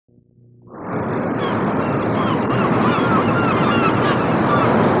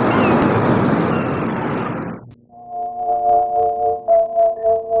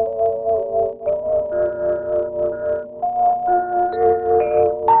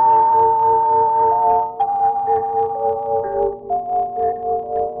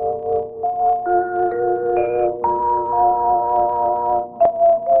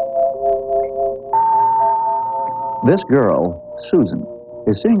This girl, Susan,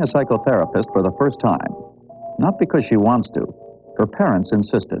 is seeing a psychotherapist for the first time. Not because she wants to. Her parents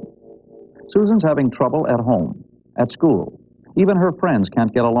insisted. Susan's having trouble at home, at school. Even her friends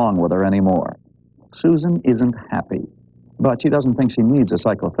can't get along with her anymore. Susan isn't happy, but she doesn't think she needs a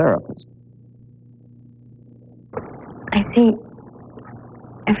psychotherapist. I see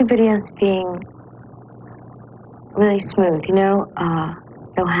everybody else being really smooth, no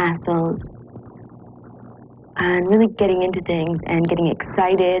hassles, and really getting into things and getting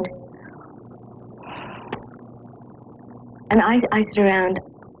excited. And I sit around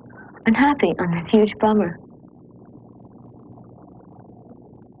unhappy on this huge bummer.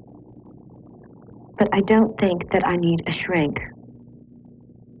 But I don't think that I need a shrink.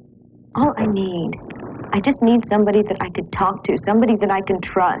 All I just need somebody that I could talk to, somebody that I can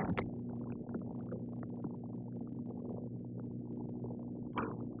trust.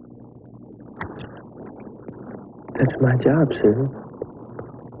 That's my job, Susan.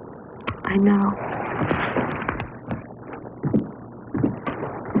 I know.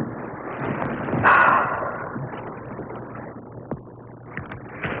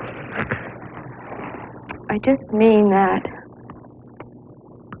 I just mean that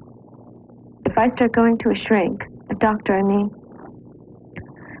if I start going to a shrink, a doctor, I mean,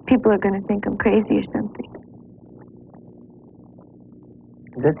 people are going to think I'm crazy or something.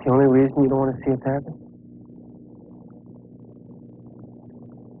 Is that the only reason you don't want to see a therapist?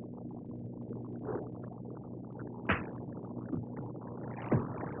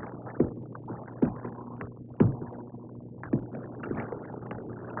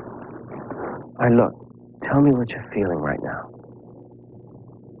 All right, look, tell me what you're feeling right now.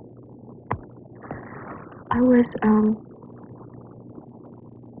 I was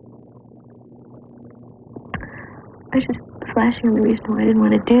just flashing the reason why I didn't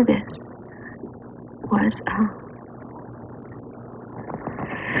want to do this was,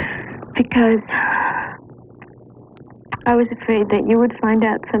 because I was afraid that you would find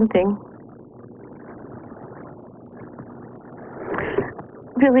out something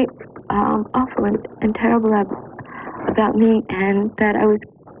really awful and terrible about me, and that I was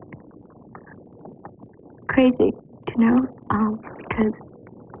crazy, because,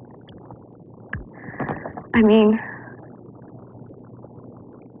 I mean,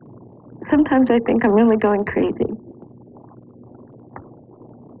 sometimes I think I'm really going crazy.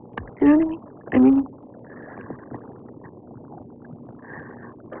 You know what I mean?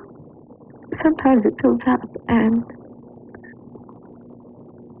 Sometimes it fills up, and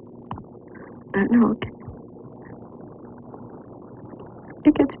I don't know,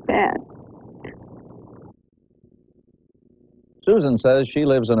 it gets bad. Susan says she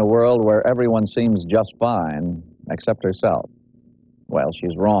lives in a world where everyone seems just fine, except herself. Well,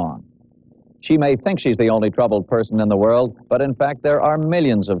 she's wrong. She may think she's the only troubled person in the world, but in fact there are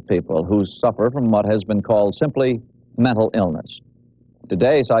millions of people who suffer from what has been called simply mental illness.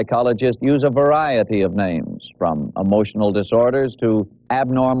 Today, psychologists use a variety of names, from emotional disorders to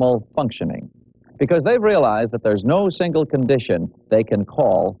abnormal functioning, because they've realized that there's no single condition they can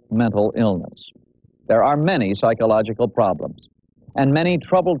call mental illness. There are many psychological problems, and many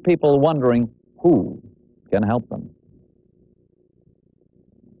troubled people wondering who can help them.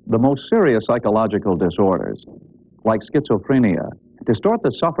 The most serious psychological disorders, like schizophrenia, distort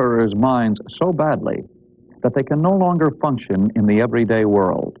the sufferer's minds so badly that they can no longer function in the everyday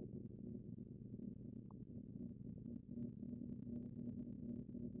world.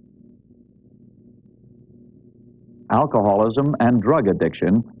 Alcoholism and drug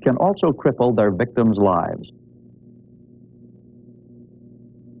addiction can also cripple their victims' lives.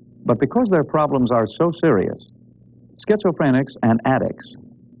 But because their problems are so serious, schizophrenics and addicts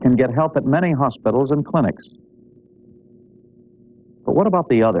can get help at many hospitals and clinics. But what about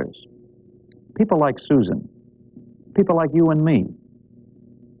the others? People like Susan, people like you and me.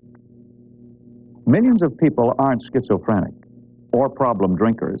 Millions of people aren't schizophrenic, or problem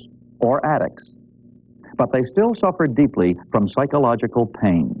drinkers, or addicts, but they still suffer deeply from psychological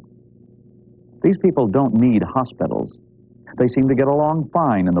pain. These people don't need hospitals. They seem to get along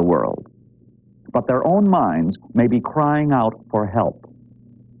fine in the world, but their own minds may be crying out for help.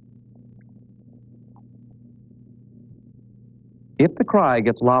 If the cry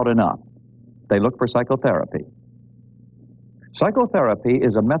gets loud enough, they look for psychotherapy. Psychotherapy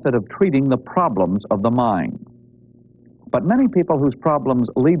is a method of treating the problems of the mind. But many people whose problems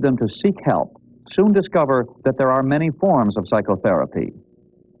lead them to seek help soon discover that there are many forms of psychotherapy.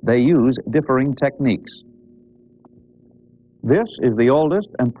 They use differing techniques. This is the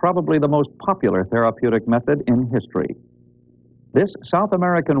oldest and probably the most popular therapeutic method in history. This South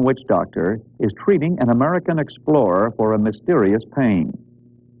American witch doctor is treating an American explorer for a mysterious pain.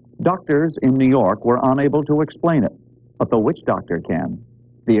 Doctors in New York were unable to explain it, but the witch doctor can.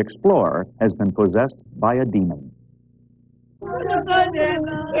 The explorer has been possessed by a demon.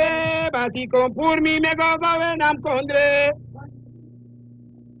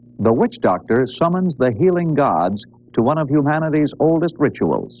 The witch doctor summons the healing gods to one of humanity's oldest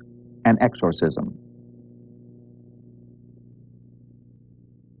rituals, an exorcism.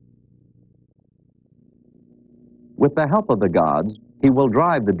 With the help of the gods, he will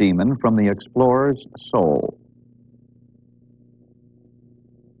drive the demon from the explorer's soul.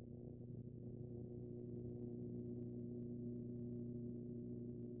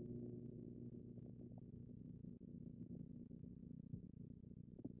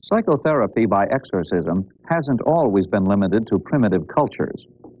 Psychotherapy by exorcism hasn't always been limited to primitive cultures.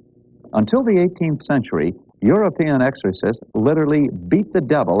 Until the 18th century, European exorcists literally beat the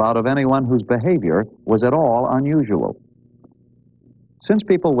devil out of anyone whose behavior was at all unusual. Since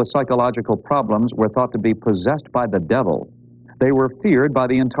people with psychological problems were thought to be possessed by the devil, they were feared by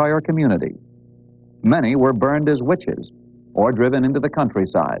the entire community. Many were burned as witches or driven into the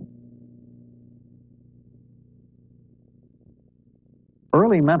countryside.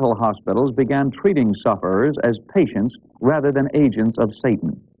 Early mental hospitals began treating sufferers as patients rather than agents of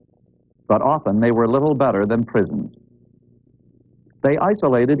Satan. But often they were little better than prisons. They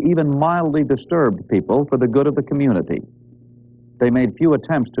isolated even mildly disturbed people for the good of the community. They made few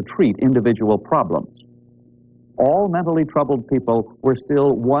attempts to treat individual problems. All mentally troubled people were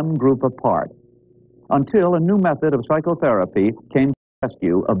still one group apart, until a new method of psychotherapy came to the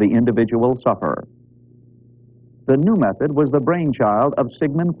rescue of the individual sufferer. The new method was the brainchild of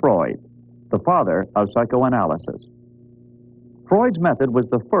Sigmund Freud, the father of psychoanalysis. Freud's method was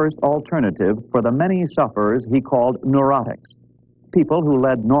the first alternative for the many sufferers he called neurotics, people who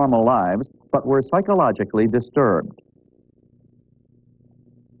led normal lives but were psychologically disturbed.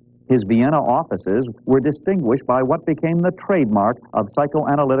 His Vienna offices were distinguished by what became the trademark of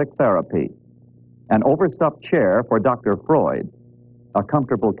psychoanalytic therapy: an overstuffed chair for Dr. Freud, a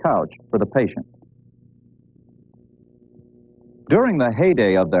comfortable couch for the patient. During the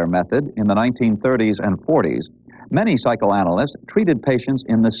heyday of their method in the 1930s and 40s, many psychoanalysts treated patients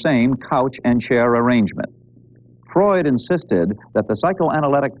in the same couch and chair arrangement. Freud insisted that the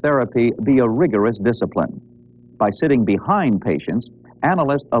psychoanalytic therapy be a rigorous discipline. By sitting behind patients,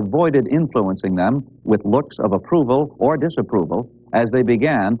 analysts avoided influencing them with looks of approval or disapproval as they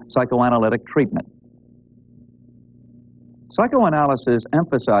began psychoanalytic treatment. Psychoanalysis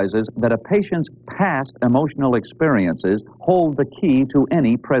emphasizes that a patient's past emotional experiences hold the key to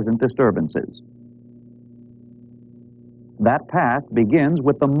any present disturbances. That past begins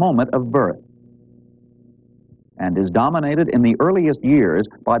with the moment of birth and is dominated in the earliest years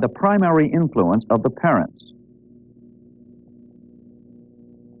by the primary influence of the parents.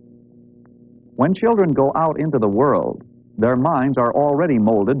 When children go out into the world, their minds are already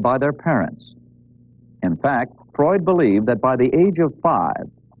molded by their parents. In fact, Freud believed that by the age of 5,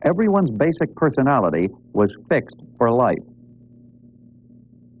 everyone's basic personality was fixed for life.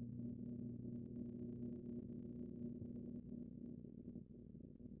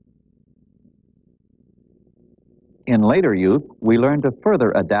 In later youth, we learn to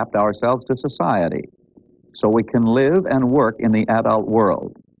further adapt ourselves to society so we can live and work in the adult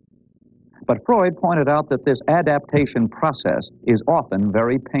world. But Freud pointed out that this adaptation process is often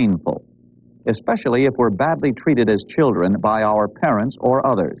very painful, especially if we're badly treated as children by our parents or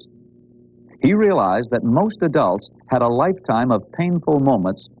others. He realized that most adults had a lifetime of painful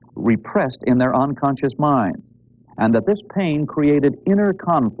moments repressed in their unconscious minds, and that this pain created inner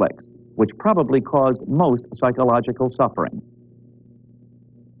conflicts, which probably caused most psychological suffering.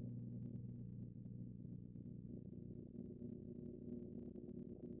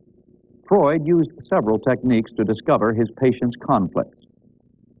 Freud used several techniques to discover his patients' conflicts.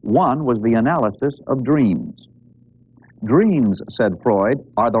 One was the analysis of dreams. Dreams, said Freud,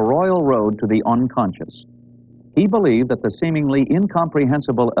 are the royal road to the unconscious. He believed that the seemingly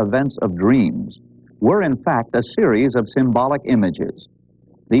incomprehensible events of dreams were in fact a series of symbolic images.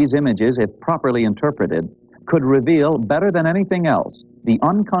 These images, if properly interpreted, could reveal better than anything else the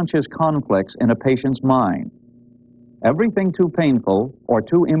unconscious conflicts in a patient's mind. Everything too painful or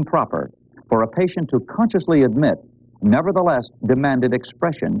too improper for a patient to consciously admit nevertheless demanded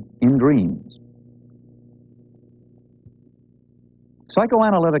expression in dreams.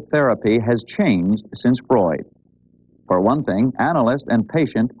 Psychoanalytic therapy has changed since Freud. For one thing, analyst and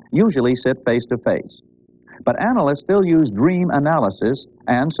patient usually sit face to face. But analysts still use dream analysis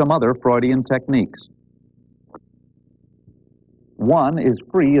and some other Freudian techniques. One is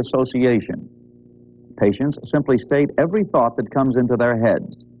free association. Patients simply state every thought that comes into their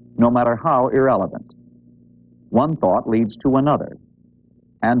heads, no matter how irrelevant. One thought leads to another,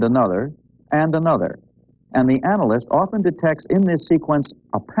 and another, and another. And the analyst often detects in this sequence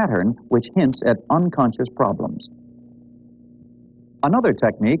a pattern which hints at unconscious problems. Another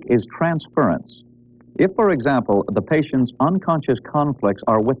technique is transference. If, for example, the patient's unconscious conflicts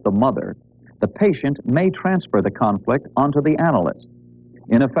are with the mother, the patient may transfer the conflict onto the analyst.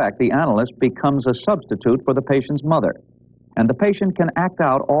 In effect, the analyst becomes a substitute for the patient's mother, and the patient can act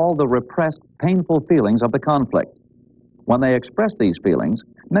out all the repressed, painful feelings of the conflict. When they express these feelings,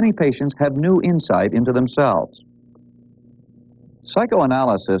 many patients have new insight into themselves.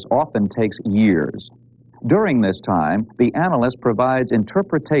 Psychoanalysis often takes years. During this time, the analyst provides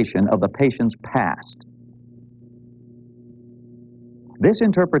interpretation of the patient's past. This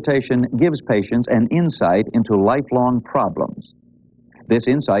interpretation gives patients an insight into lifelong problems. This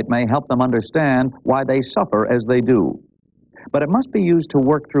insight may help them understand why they suffer as they do, but it must be used to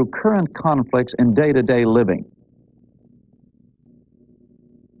work through current conflicts in day-to-day living.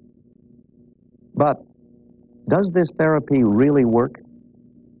 But does this therapy really work?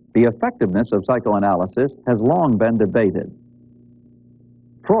 The effectiveness of psychoanalysis has long been debated.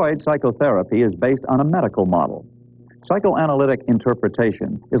 Freud's psychotherapy is based on a medical model. Psychoanalytic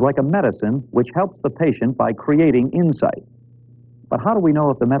interpretation is like a medicine which helps the patient by creating insight. But how do we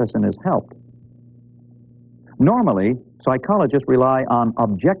know if the medicine has helped? Normally, psychologists rely on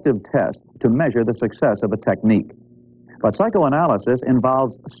objective tests to measure the success of a technique. But psychoanalysis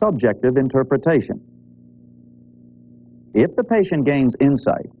involves subjective interpretation. If the patient gains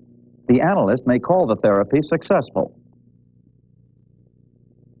insight, the analyst may call the therapy successful.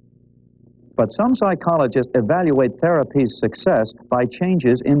 But some psychologists evaluate therapy's success by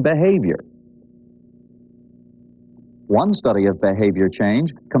changes in behavior. One study of behavior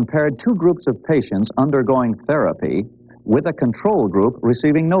change compared two groups of patients undergoing therapy with a control group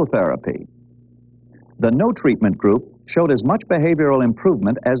receiving no therapy. The no treatment group showed as much behavioral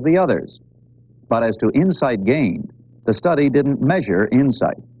improvement as the others. But as to insight gained, the study didn't measure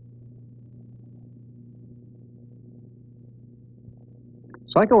insight.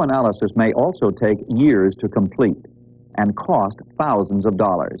 Psychoanalysis may also take years to complete and cost thousands of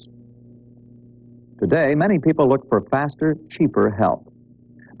dollars. Today, many people look for faster, cheaper help.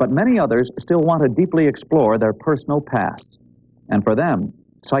 But many others still want to deeply explore their personal pasts. And for them,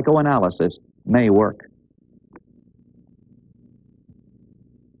 psychoanalysis may work.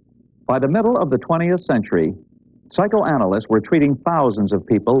 By the middle of the 20th century, psychoanalysts were treating thousands of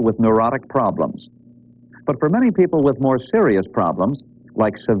people with neurotic problems. But for many people with more serious problems,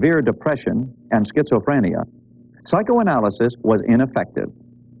 like severe depression and schizophrenia, psychoanalysis was ineffective.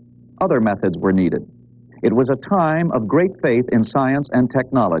 Other methods were needed. It was a time of great faith in science and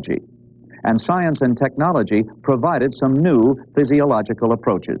technology, and science and technology provided some new physiological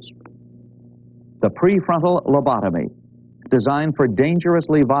approaches. The prefrontal lobotomy, designed for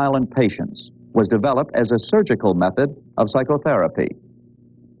dangerously violent patients, was developed as a surgical method of psychotherapy.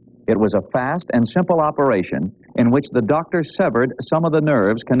 It was a fast and simple operation in which the doctor severed some of the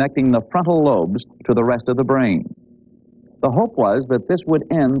nerves connecting the frontal lobes to the rest of the brain. The hope was that this would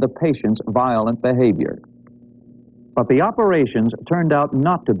end the patient's violent behavior. But the operations turned out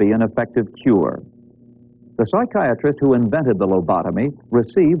not to be an effective cure. The psychiatrist who invented the lobotomy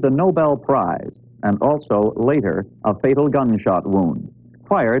received the Nobel Prize and also, later, a fatal gunshot wound,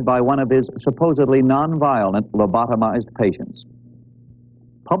 fired by one of his supposedly nonviolent lobotomized patients.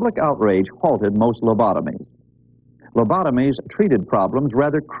 Public outrage halted most lobotomies. Lobotomies treated problems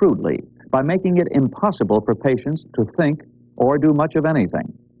rather crudely by making it impossible for patients to think or do much of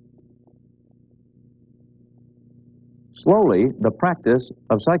anything. Slowly, the practice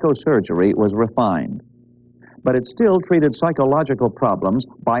of psychosurgery was refined, but it still treated psychological problems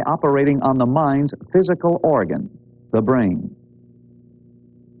by operating on the mind's physical organ, the brain.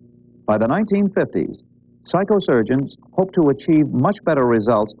 By the 1950s, psychosurgeons hoped to achieve much better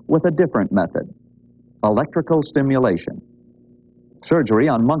results with a different method, electrical stimulation. Surgery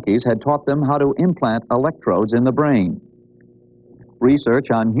on monkeys had taught them how to implant electrodes in the brain.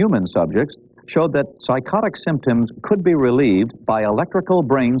 Research on human subjects showed that psychotic symptoms could be relieved by electrical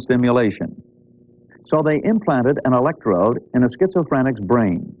brain stimulation. So they implanted an electrode in a schizophrenic's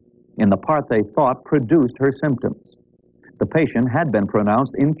brain, in the part they thought produced her symptoms. The patient had been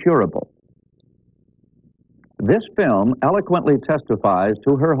pronounced incurable. This film eloquently testifies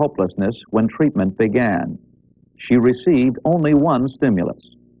to her hopelessness when treatment began. She received only one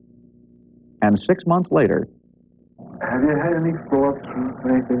stimulus. And 6 months later... Have you had any thoughts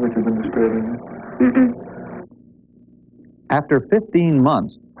or anything which have been disturbing you? After 15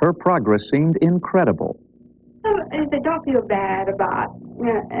 months, her progress seemed incredible. He said, don't feel bad about it.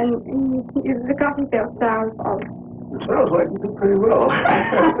 Yeah, and because he felt sorry for me. Sounds like you did pretty well. I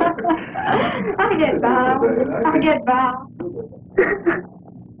get by. I get by.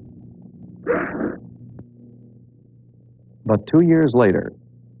 But 2 years later,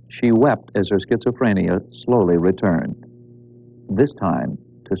 she wept as her schizophrenia slowly returned, this time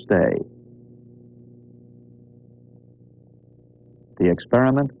to stay. The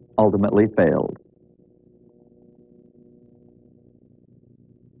experiment ultimately failed.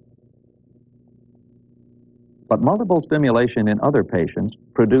 But multiple stimulation in other patients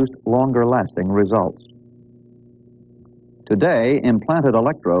produced longer-lasting results. Today, implanted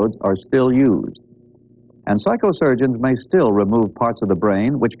electrodes are still used, and psychosurgeons may still remove parts of the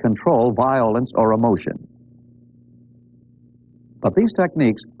brain which control violence or emotion. But these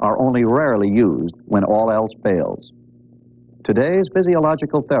techniques are only rarely used when all else fails. Today's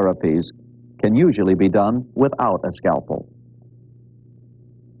physiological therapies can usually be done without a scalpel.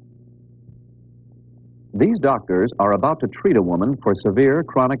 These doctors are about to treat a woman for severe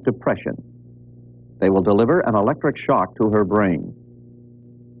chronic depression. They will deliver an electric shock to her brain.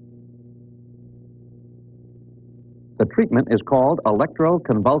 The treatment is called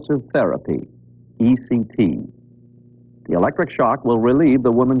electroconvulsive therapy, ECT. The electric shock will relieve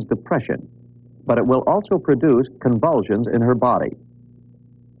the woman's depression, but it will also produce convulsions in her body.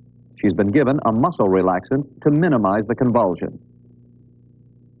 She's been given a muscle relaxant to minimize the convulsion.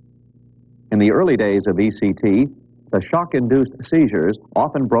 In the early days of ECT, the shock-induced seizures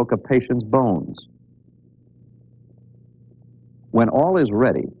often broke a patient's bones. When all is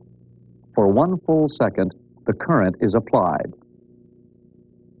ready, for 1 full second, the current is applied.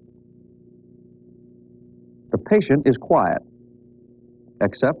 The patient is quiet,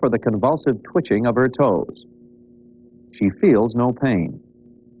 except for the convulsive twitching of her toes. She feels no pain.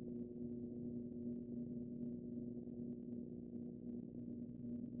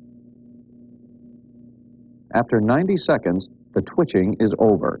 After 90 seconds, the twitching is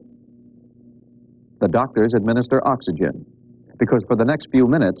over. The doctors administer oxygen, because for the next few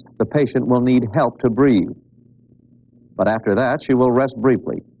minutes, the patient will need help to breathe. But after that, she will rest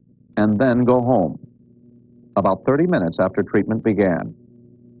briefly, and then go home, about 30 minutes after treatment began.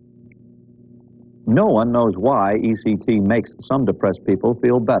 No one knows why ECT makes some depressed people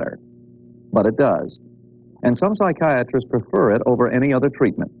feel better, but it does. And some psychiatrists prefer it over any other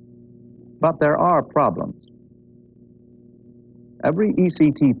treatment. But there are problems. Every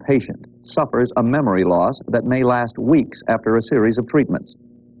ECT patient suffers a memory loss that may last weeks after a series of treatments.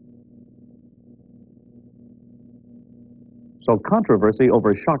 So controversy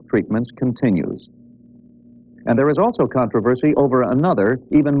over shock treatments continues. And there is also controversy over another,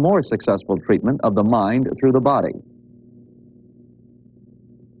 even more successful treatment of the mind through the body.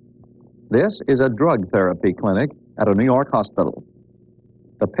 This is a drug therapy clinic at a New York hospital.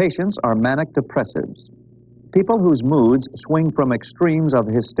 The patients are manic depressives, people whose moods swing from extremes of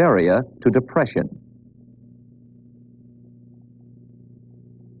hysteria to depression.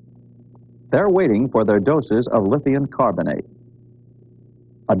 They're waiting for their doses of lithium carbonate,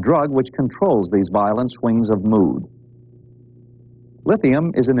 a drug which controls these violent swings of mood.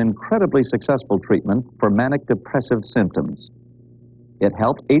 Lithium is an incredibly successful treatment for manic depressive symptoms. It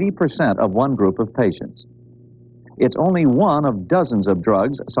helped 80% of one group of patients. It's only one of dozens of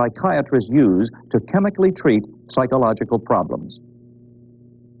drugs psychiatrists use to chemically treat psychological problems.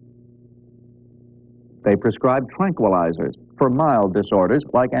 They prescribe tranquilizers for mild disorders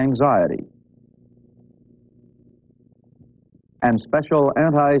like anxiety, and special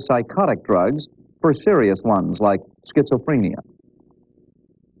antipsychotic drugs for serious ones like schizophrenia.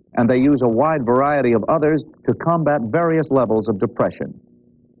 And they use a wide variety of others to combat various levels of depression.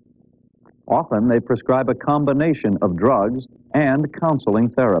 Often they prescribe a combination of drugs and counseling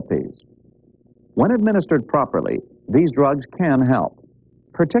therapies. When administered properly, these drugs can help,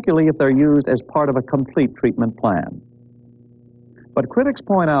 particularly if they're used as part of a complete treatment plan. But critics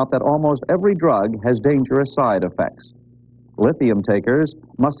point out that almost every drug has dangerous side effects. Lithium takers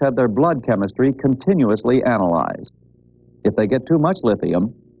must have their blood chemistry continuously analyzed. If they get too much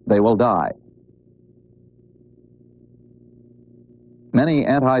lithium, they will die. Many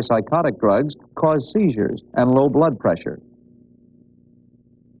antipsychotic drugs cause seizures and low blood pressure.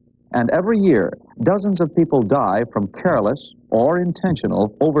 And every year, dozens of people die from careless or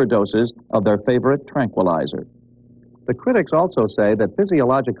intentional overdoses of their favorite tranquilizer. The critics also say that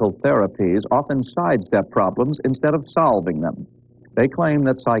physiological therapies often sidestep problems instead of solving them. They claim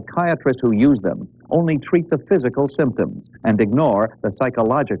that psychiatrists who use them only treat the physical symptoms and ignore the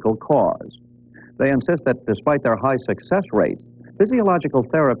psychological cause. They insist that despite their high success rates, physiological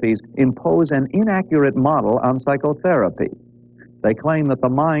therapies impose an inaccurate model on psychotherapy. They claim that the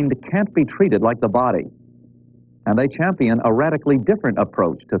mind can't be treated like the body, and they champion a radically different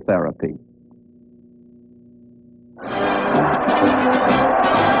approach to therapy.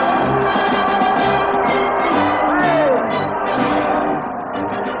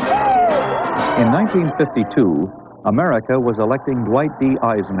 In 1952, America was electing Dwight D.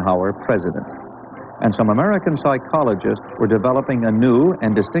 Eisenhower president, and some American psychologists were developing a new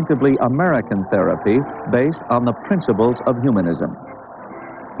and distinctively American therapy based on the principles of humanism.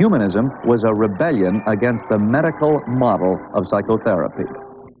 Humanism was a rebellion against the medical model of psychotherapy.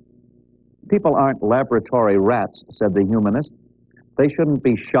 People aren't laboratory rats, said the humanists. They shouldn't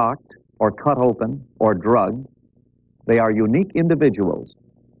be shocked or cut open or drugged. They are unique individuals,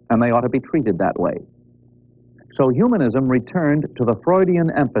 and they ought to be treated that way. So humanism returned to the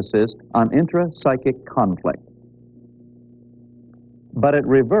Freudian emphasis on intra-psychic conflict. But it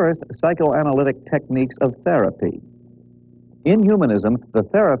reversed psychoanalytic techniques of therapy. In humanism, the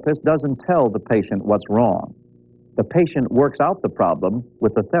therapist doesn't tell the patient what's wrong. The patient works out the problem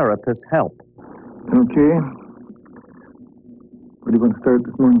with the therapist's help. Okay. What are you going to start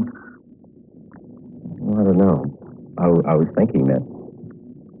this morning? Well, I don't know. I was thinking that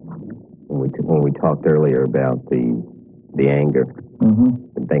when we talked earlier about the anger,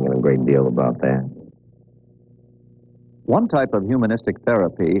 been thinking a great deal about that. One type of humanistic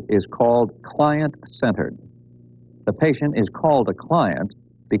therapy is called client-centered. The patient is called a client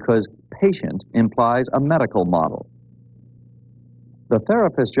because patient implies a medical model. The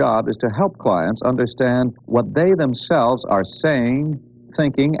therapist's job is to help clients understand what they themselves are saying,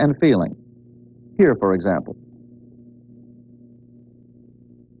 thinking, and feeling. Here, for example.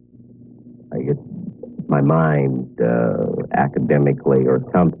 I get my mind academically or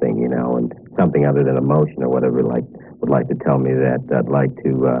something, you know, and something other than emotion or whatever would like to tell me that I'd like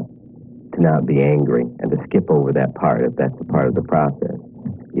to not be angry and to skip over that part if that's a part of the process,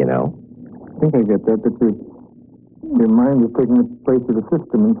 you know. I think I get that, but your mind is taking the place of the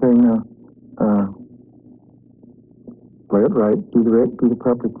system and saying, play it right, do the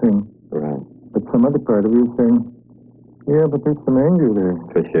proper thing. Right. But some other part of you is saying, yeah, but there's some anger there.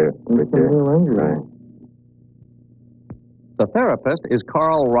 For sure. There's some real anger there. Right. The therapist is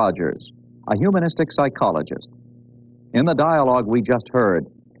Carl Rogers, a humanistic psychologist. In the dialogue we just heard,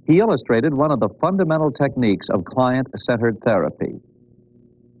 he illustrated one of the fundamental techniques of client-centered therapy.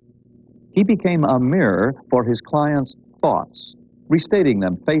 He became a mirror for his client's thoughts, restating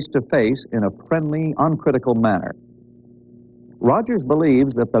them face-to-face in a friendly, uncritical manner. Rogers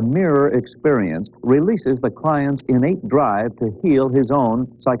believes that the mirror experience releases the client's innate drive to heal his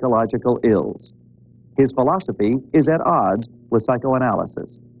own psychological ills. His philosophy is at odds with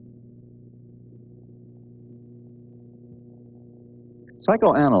psychoanalysis.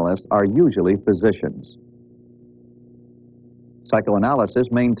 Psychoanalysts are usually physicians. Psychoanalysis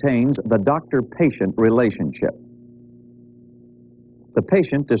maintains the doctor-patient relationship. The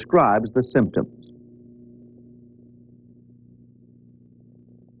patient describes the symptoms.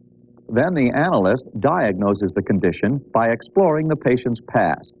 Then the analyst diagnoses the condition by exploring the patient's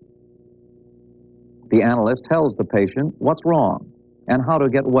past. The analyst tells the patient what's wrong and how to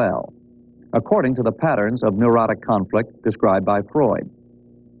get well, according to the patterns of neurotic conflict described by Freud.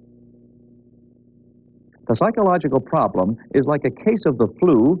 The psychological problem is like a case of the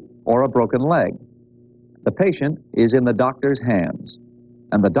flu or a broken leg. The patient is in the doctor's hands,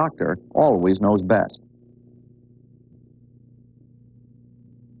 and the doctor always knows best.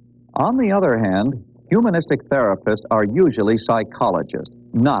 On the other hand, humanistic therapists are usually psychologists,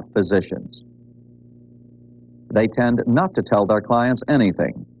 not physicians. They tend not to tell their clients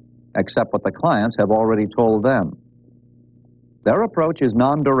anything, except what the clients have already told them. Their approach is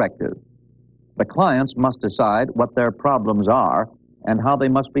non-directive. The clients must decide what their problems are and how they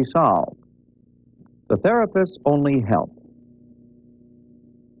must be solved. The therapists only help.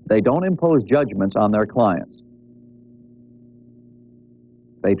 They don't impose judgments on their clients.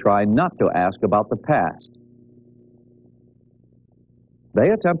 They try not to ask about the past. They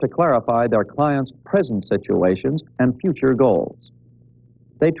attempt to clarify their clients' present situations and future goals.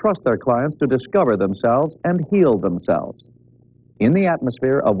 They trust their clients to discover themselves and heal themselves in the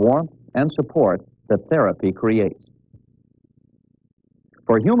atmosphere of warmth and support that therapy creates.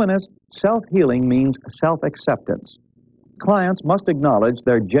 For humanists, self-healing means self-acceptance. Clients must acknowledge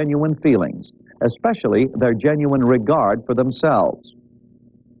their genuine feelings, especially their genuine regard for themselves.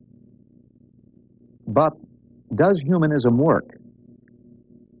 But does humanism work?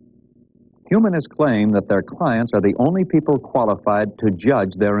 Humanists claim that their clients are the only people qualified to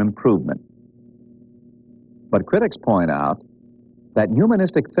judge their improvement. But critics point out that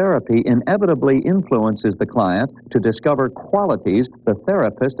humanistic therapy inevitably influences the client to discover qualities the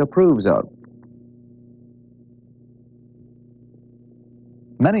therapist approves of.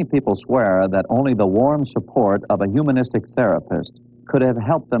 Many people swear that only the warm support of a humanistic therapist could have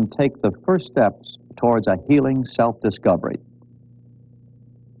helped them take the first steps towards a healing self-discovery.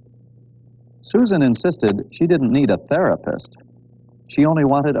 Susan insisted she didn't need a therapist. She only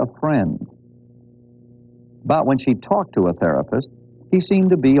wanted a friend. But when she talked to a therapist, he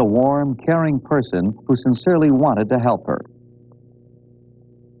seemed to be a warm, caring person who sincerely wanted to help her.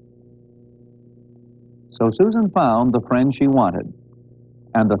 So Susan found the friend she wanted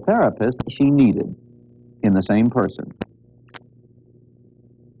and the therapist she needed in the same person.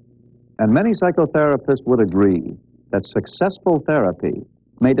 And many psychotherapists would agree that successful therapy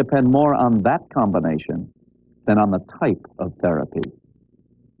may depend more on that combination than on the type of therapy.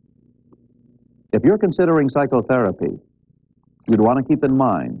 If you're considering psychotherapy, you'd want to keep in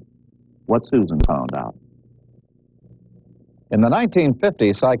mind what Susan found out. In the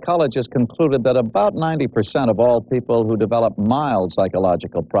 1950s, psychologists concluded that about 90% of all people who develop mild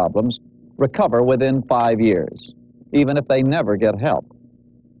psychological problems recover within 5 years, even if they never get help.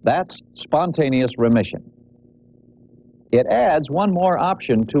 That's spontaneous remission. It adds one more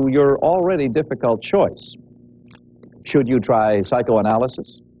option to your already difficult choice. Should you try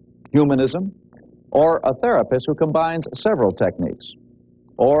psychoanalysis, humanism, or a therapist who combines several techniques,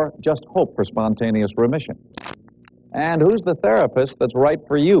 or just hope for spontaneous remission? And who's the therapist that's right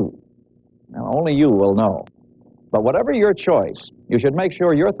for you? Now, only you will know. But whatever your choice, you should make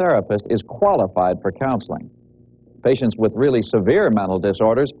sure your therapist is qualified for counseling. Patients with really severe mental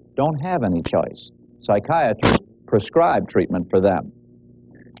disorders don't have any choice. Psychiatrists prescribe treatment for them.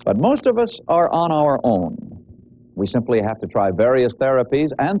 But most of us are on our own. We simply have to try various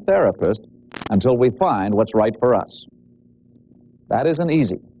therapies and therapists until we find what's right for us. That isn't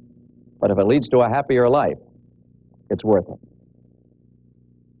easy, but if it leads to a happier life, it's worth it.